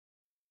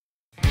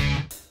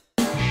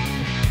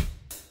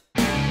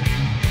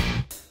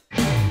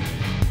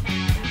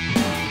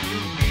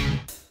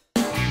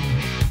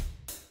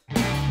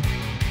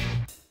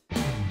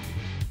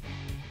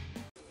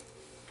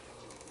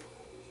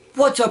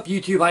What's up,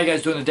 YouTube? How you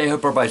guys doing today? Hope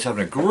everybody's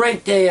having a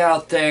great day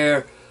out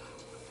there.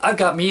 I've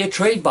got me a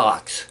trade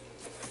box.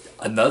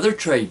 Another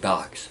trade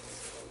box.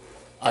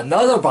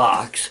 Another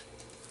box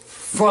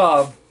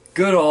from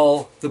good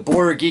old the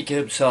Border Geek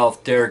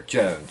himself, Derick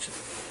Jones.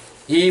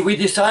 We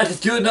decided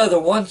to do another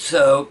one,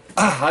 so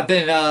I've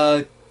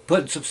been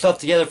putting some stuff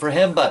together for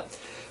him, but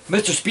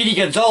Mr. Speedy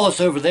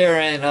Gonzalez over there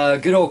in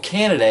good old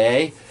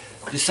Canada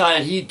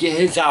decided he'd get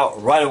his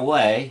out right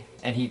away,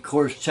 and he, of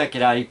course, check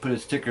it out. He put a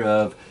sticker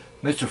of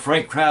Mr.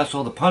 Frank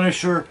Castle, the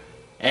Punisher,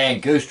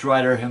 and Ghost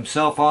Rider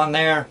himself on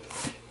there.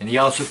 And he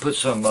also put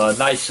some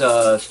nice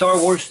Star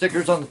Wars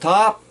stickers on the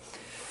top.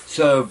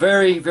 So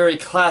very, very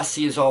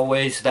classy as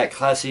always, that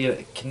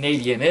classy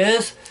Canadian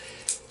is.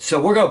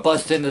 So we're going to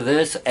bust into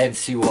this and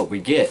see what we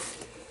get.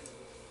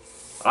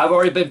 I've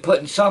already been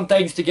putting some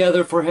things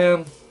together for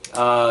him.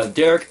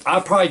 Derick,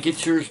 I'll probably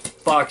get your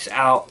box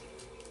out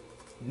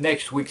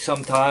next week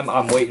sometime.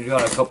 I'm waiting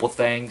on a couple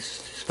things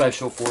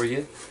special for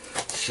you.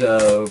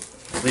 So,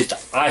 at least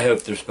I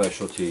hope they're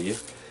special to you.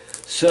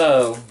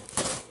 So,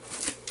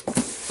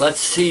 let's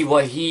see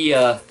what he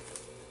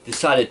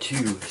decided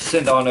to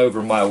send on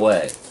over my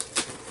way.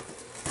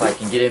 If I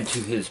can get into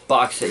his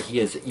box that he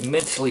has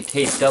immensely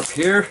taped up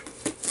here.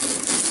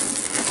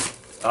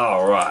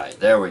 Alright,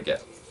 there we go.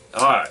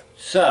 Alright,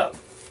 so,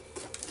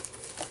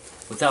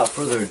 without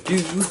further ado,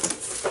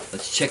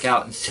 let's check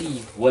out and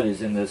see what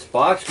is in this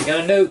box. We got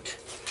a note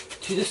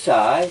to the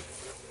side.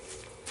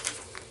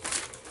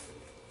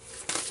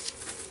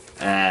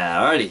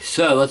 Alrighty,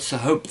 so let's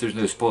hope there's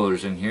no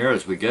spoilers in here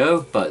as we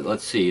go, but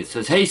let's see. It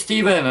says, "Hey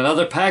Steven,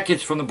 another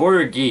package from the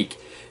Border Geek.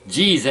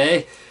 Geez,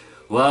 eh?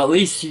 Well, at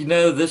least you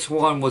know this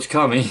one was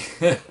coming."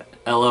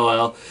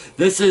 LOL.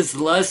 This is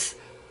less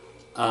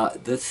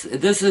this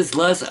is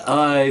less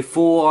a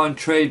full-on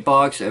trade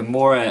box and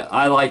more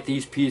I like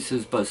these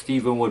pieces, but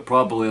Steven would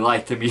probably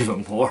like them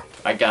even more.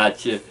 I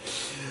got you.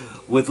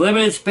 With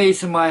limited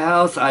space in my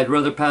house, I'd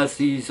rather pass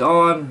these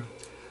on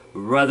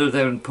rather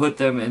than put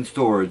them in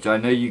storage. I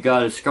know you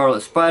got a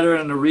Scarlet Spider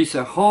in a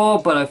recent haul,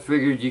 but I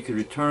figured you could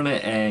return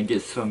it and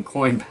get some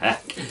coin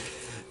back.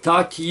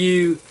 Talk to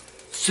you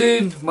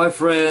soon, my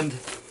friend.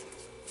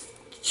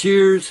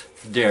 Cheers,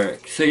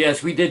 Derick. So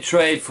yes, we did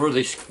trade for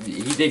this.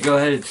 He did go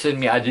ahead and send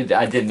me. I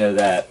did know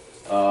that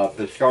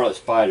the Scarlet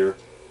Spider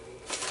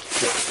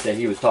that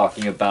he was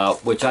talking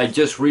about, which I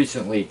just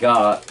recently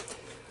got.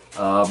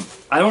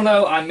 I don't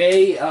know. I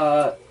may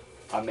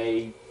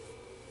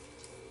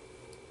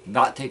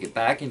not take it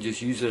back and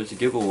just use it as a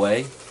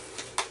giveaway.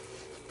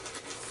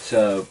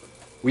 So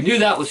we knew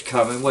that was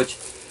coming, which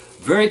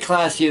very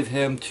classy of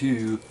him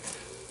to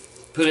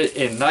put it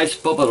in nice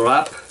bubble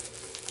wrap.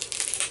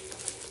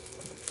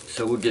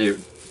 So we'll get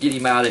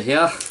him out of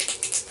here.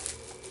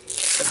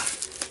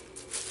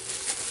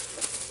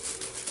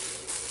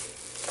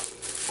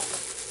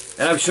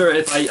 And I'm sure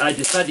if I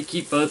decide to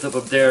keep both of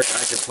them, Derick,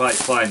 I could probably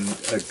find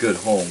a good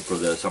home for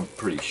this. I'm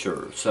pretty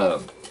sure.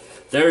 So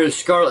there is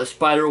Scarlet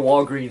Spider,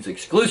 Walgreens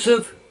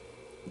exclusive.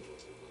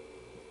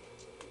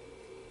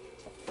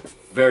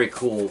 Very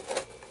cool.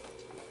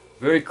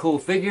 Very cool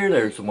figure.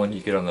 There's the one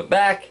you get on the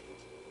back.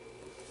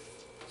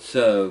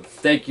 So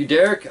thank you,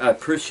 Derick. I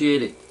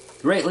appreciate it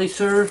greatly,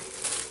 sir.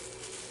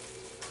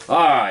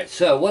 Alright,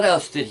 so what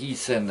else did he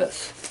send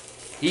us?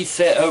 He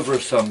sent over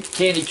some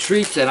candy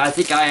treats, and I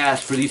think I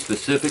asked for these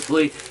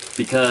specifically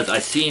because I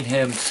seen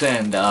him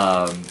send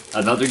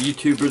another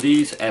YouTuber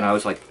these, and I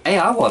was like, hey,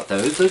 I want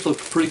those. Those look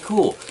pretty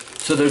cool.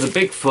 So they're the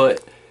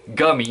Bigfoot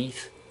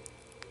gummies.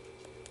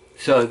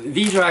 So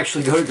these are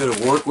actually going to go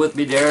to work with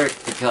me, Derick,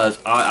 because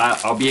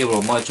I'll be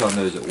able to munch on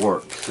those at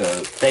work. So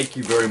thank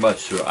you very much,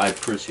 sir. I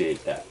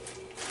appreciate that.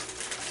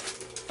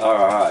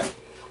 Alright.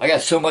 I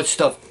got so much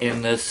stuff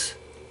in this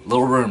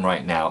little room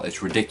right now.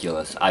 It's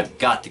ridiculous. I've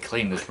got to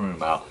clean this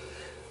room out.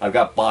 I've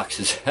got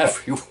boxes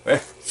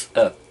everywhere.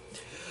 So.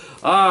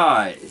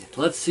 Alright,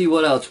 let's see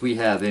what else we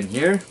have in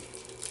here.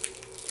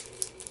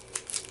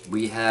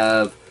 We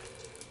have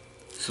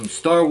some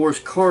Star Wars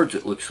cards,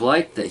 it looks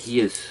like, that he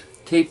has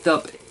taped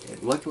up.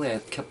 Luckily,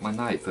 I've kept my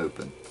knife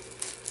open.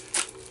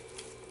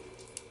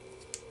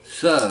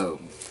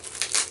 So,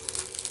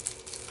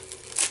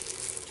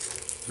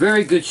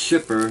 very good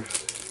shipper.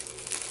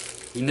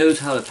 He knows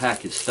how to pack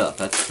his stuff,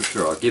 that's for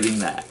sure. I'll give him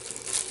that.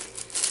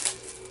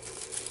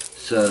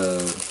 So,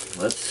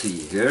 let's see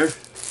here.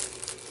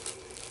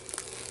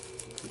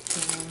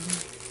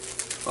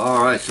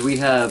 Alright, so we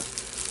have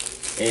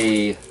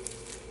a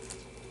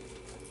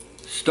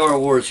Star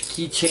Wars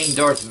keychain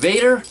Darth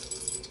Vader.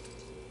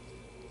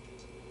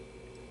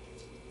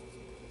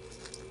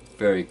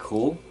 Very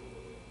cool.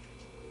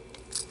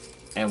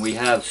 And we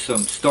have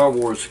some Star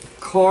Wars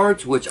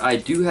cards, which I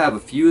do have a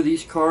few of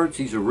these cards.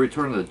 These are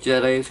Return of the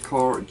Jedi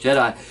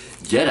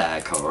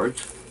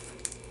cards.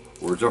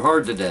 Words are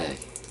hard today.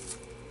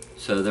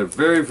 So they're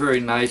very, very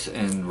nice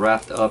and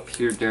wrapped up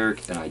here,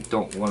 Derick. And I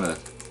don't want to,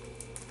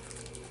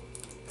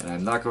 and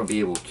I'm not going to be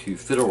able to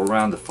fiddle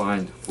around to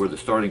find where the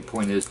starting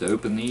point is to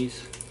open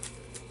these.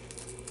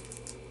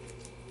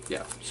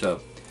 Yeah,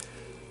 so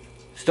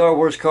Star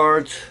Wars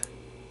cards.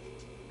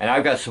 And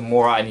I've got some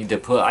more I need to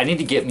put. I need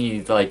to get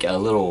me like a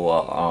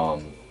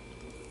little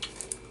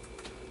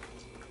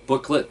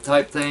booklet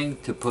type thing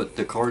to put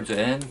the cards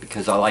in,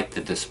 because I like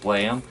to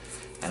display them,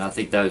 and I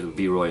think those would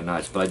be really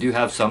nice. But I do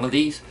have some of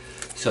these,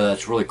 so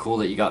that's really cool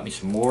that you got me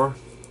some more.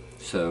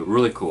 So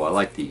really cool. I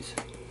like these.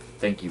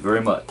 Thank you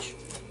very much.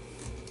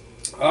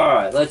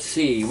 Alright, let's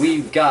see.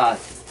 We've got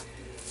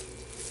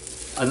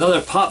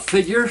another pop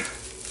figure,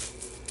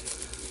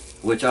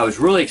 which I was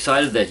really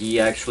excited that he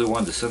actually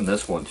wanted to send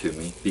this one to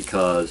me,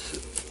 because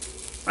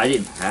I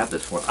didn't have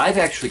this one. I've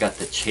actually got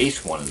the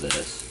chase one of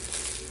this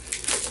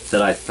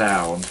that I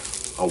found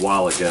a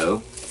while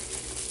ago,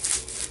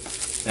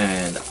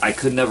 and I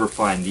could never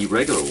find the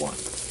regular one.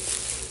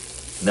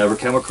 Never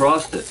came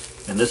across it.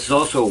 And this is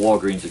also a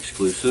Walgreens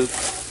exclusive,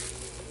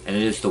 and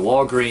it is the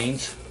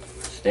Walgreens,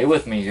 stay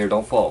with me here,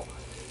 don't fall,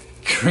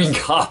 Green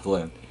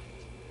Goblin.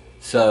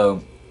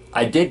 So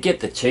I did get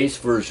the chase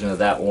version of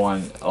that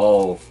one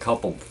a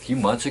few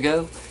months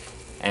ago,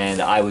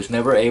 and I was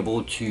never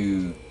able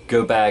to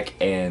go back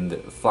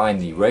and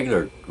find the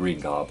regular Green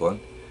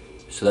Goblin.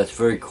 So that's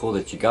very cool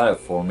that you got it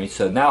for me.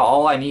 So now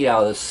all I need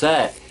out of this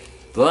set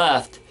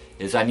left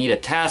is I need a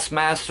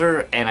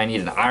Taskmaster and I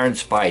need an Iron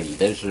Spidey.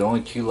 Those are the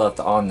only two left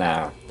on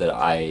there that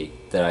I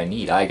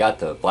need. I got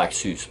the Black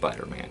Suit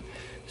Spider-Man.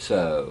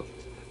 So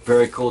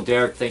very cool,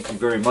 Derek. Thank you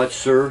very much,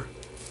 sir.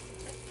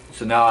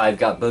 So now I've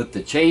got both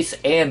the chase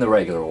and the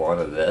regular one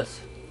of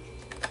this.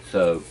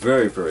 So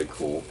very, very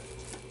cool.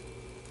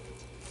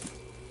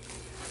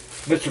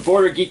 Mr.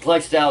 Border Geek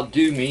likes to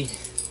outdo me,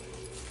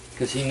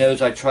 because he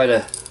knows I try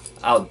to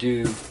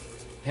outdo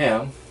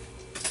him.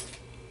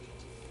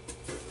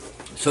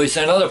 So he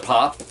sent another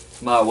pop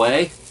my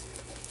way,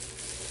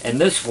 and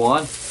this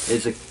one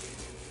is a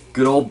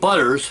good old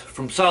Butters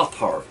from South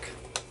Park.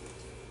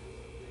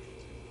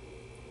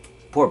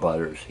 Poor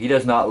Butters. He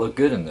does not look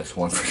good in this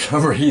one for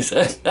some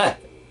reason.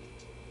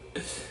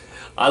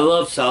 I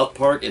love South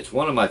Park. It's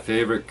one of my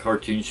favorite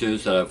cartoon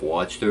shows that I've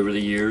watched over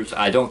the years.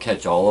 I don't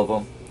catch all of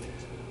them,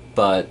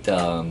 but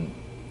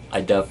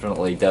I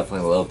definitely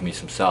love me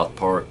some South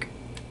Park.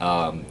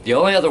 The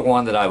only other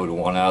one that I would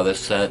want out of this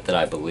set that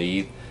I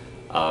believe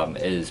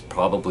is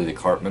probably the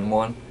Cartman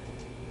one.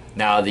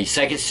 Now the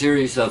second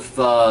series of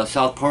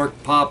South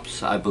Park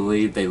pops, I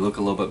believe they look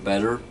a little bit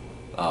better.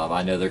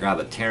 I know they're going to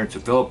have a Terrence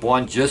and Phillip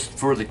one just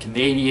for the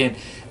Canadian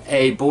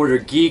Border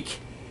Geek.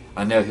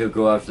 I know he'll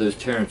go after those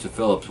Terrence and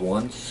Phillips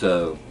ones.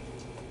 So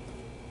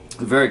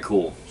very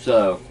cool.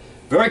 So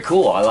very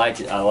cool. I like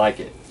it. I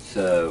like it.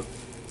 So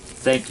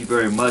thank you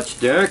very much,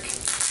 Derek.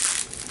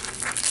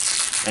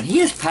 And he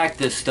has packed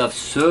this stuff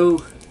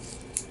so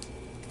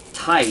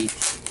tight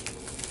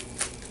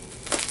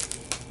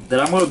that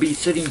I'm going to be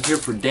sitting here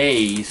for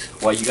days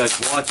while you guys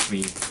watch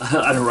me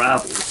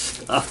unravel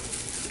stuff.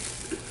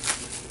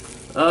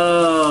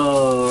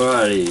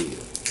 Alrighty.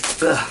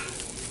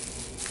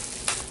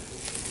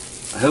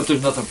 I hope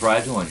there's nothing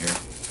fragile in here.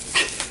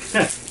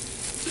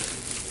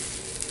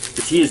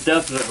 Because he has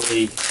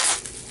definitely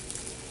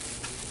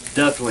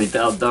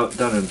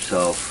done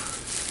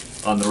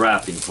himself on the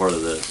wrapping part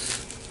of this.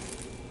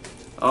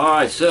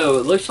 Alright, so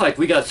it looks like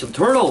we got some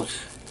turtles.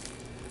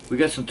 We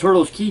got some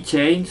turtles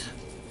keychains.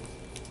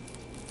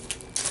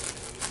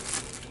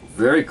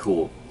 Very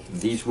cool.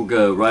 These will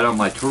go right on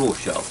my turtle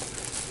shelf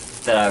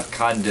that I've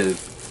kind of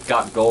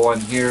got going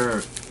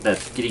here,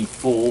 that's getting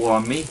full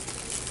on me,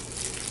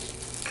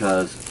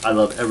 because I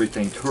love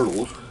everything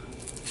turtles.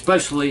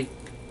 Especially,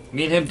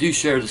 me and him do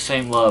share the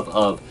same love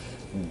of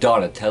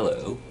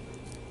Donatello.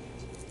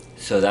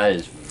 So that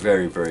is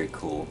very, very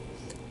cool.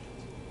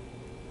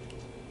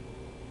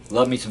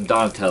 Love me some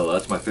Donatello.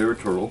 That's my favorite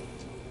turtle.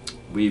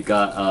 We've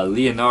got a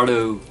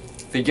Leonardo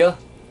figure.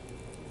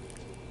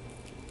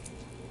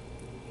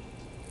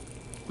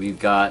 We've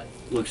got,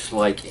 looks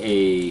like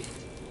a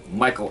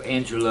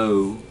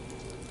Michelangelo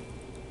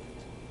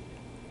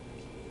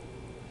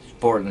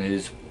sporting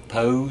his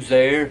pose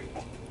there.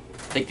 I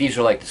think these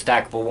are like the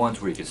stackable ones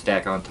where you can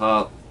stack on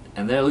top.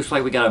 And then it looks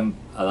like we got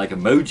a like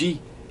emoji.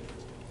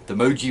 The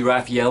Moji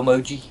Raphael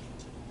emoji.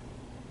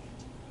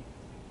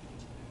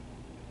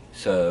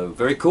 So,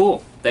 very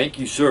cool. Thank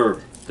you,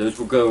 sir. Those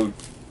will go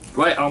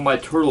right on my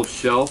turtle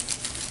shelf.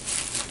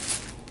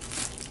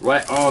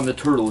 Right on the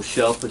turtle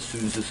shelf as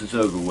soon as this is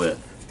over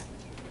with.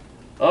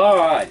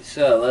 Alright,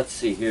 so let's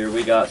see here.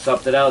 We got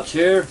something else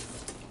here.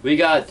 We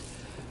got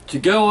to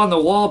go on the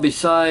wall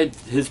beside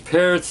his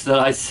parents that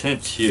I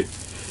sent you.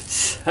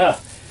 So,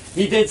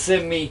 he did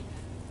send me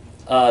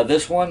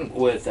this one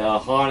with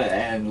Han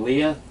and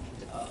Leia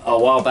a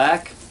while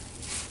back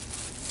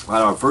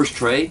on our first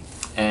trade.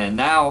 And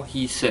now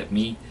he sent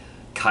me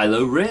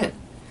Kylo Ren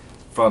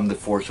from The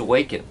Force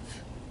Awakens.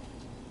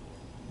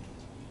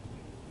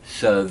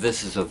 So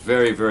this is a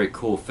very, very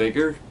cool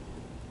figure.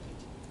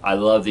 I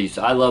love these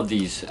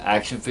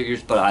action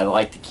figures, but I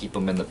like to keep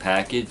them in the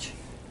package.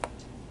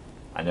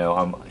 I know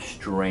I'm a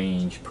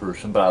strange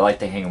person, but I like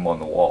to hang them on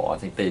the wall. I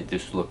think they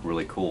just look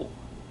really cool.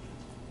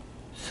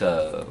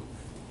 So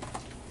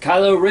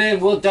Kylo Ren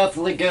will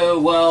definitely go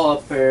well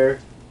up there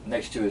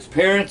next to his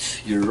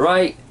parents. You're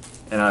right.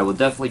 and I will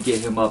definitely get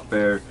him up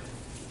there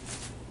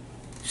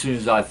as soon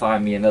as I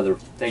find me another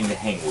thing to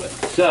hang with.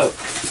 So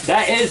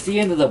that is the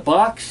end of the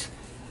box.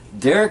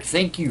 Derick,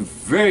 thank you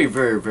very,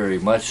 very, very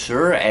much,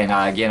 sir. And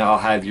again, I'll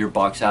have your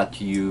box out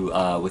to you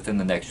within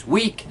the next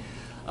week.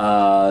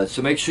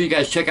 So make sure you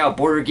guys check out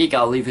Border Geek.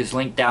 I'll leave his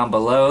link down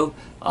below.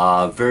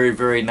 Very,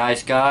 very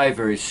nice guy.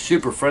 Very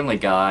super friendly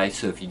guy.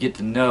 So if you get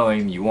to know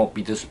him, you won't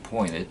be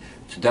disappointed.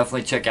 So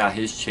definitely check out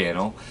his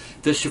channel.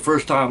 If this is your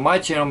first time on my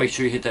channel, make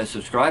sure you hit that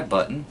subscribe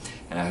button.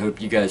 And I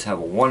hope you guys have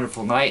a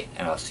wonderful night.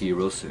 And I'll see you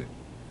real soon.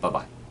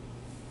 Bye-bye.